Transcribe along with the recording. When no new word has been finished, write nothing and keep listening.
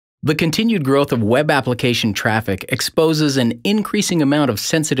The continued growth of web application traffic exposes an increasing amount of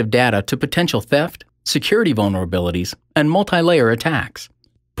sensitive data to potential theft, security vulnerabilities, and multi-layer attacks.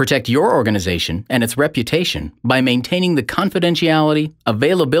 Protect your organization and its reputation by maintaining the confidentiality,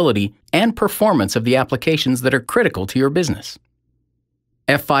 availability, and performance of the applications that are critical to your business.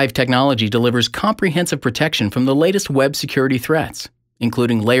 F5 technology delivers comprehensive protection from the latest web security threats,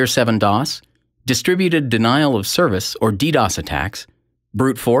 including Layer 7 DOS, distributed denial of service or DDoS attacks,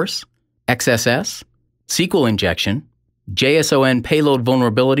 brute force, XSS, SQL injection, JSON payload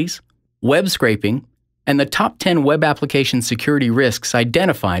vulnerabilities, web scraping, and the top 10 web application security risks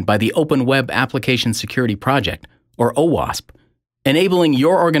identified by the Open Web Application Security Project, or OWASP, enabling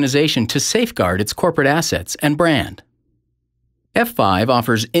your organization to safeguard its corporate assets and brand. F5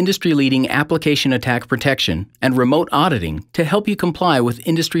 offers industry-leading application attack protection and remote auditing to help you comply with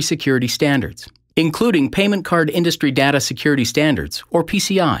industry security standards, including Payment Card Industry Data Security Standards, or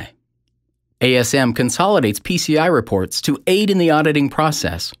PCI. ASM consolidates PCI reports to aid in the auditing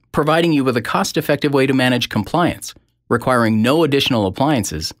process, providing you with a cost-effective way to manage compliance, requiring no additional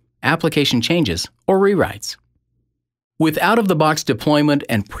appliances, application changes, or rewrites. With out-of-the-box deployment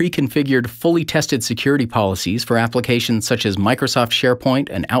and pre-configured, fully tested security policies for applications such as Microsoft SharePoint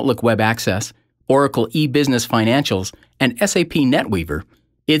and Outlook Web Access, Oracle eBusiness Financials, and SAP NetWeaver,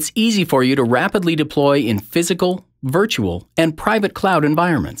 it's easy for you to rapidly deploy in physical, virtual, and private cloud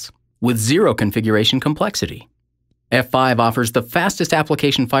environments, with zero configuration complexity. F5 offers the fastest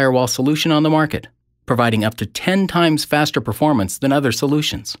application firewall solution on the market, providing up to 10 times faster performance than other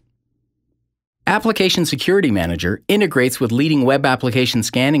solutions. Application Security Manager integrates with leading web application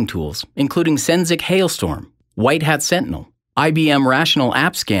scanning tools, including Sensic Hailstorm, White Hat Sentinel, IBM Rational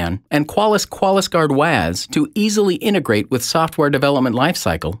App Scan, and Qualys QualisGuard WAS to easily integrate with Software Development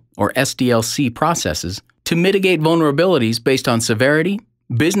Lifecycle, or SDLC processes, to mitigate vulnerabilities based on severity,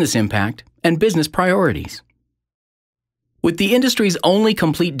 business impact, and business priorities. With the industry's only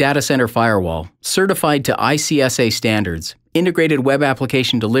complete data center firewall, certified to ICSA standards, integrated web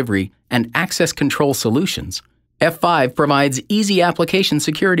application delivery, and access control solutions, F5 provides easy application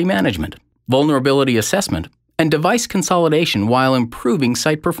security management, vulnerability assessment, and device consolidation while improving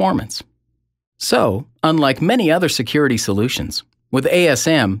site performance. So, unlike many other security solutions, with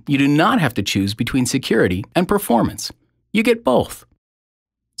ASM, you do not have to choose between security and performance. You get both.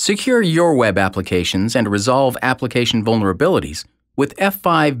 Secure your web applications and resolve application vulnerabilities with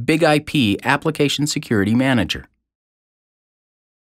F5 BIG-IP Application Security Manager.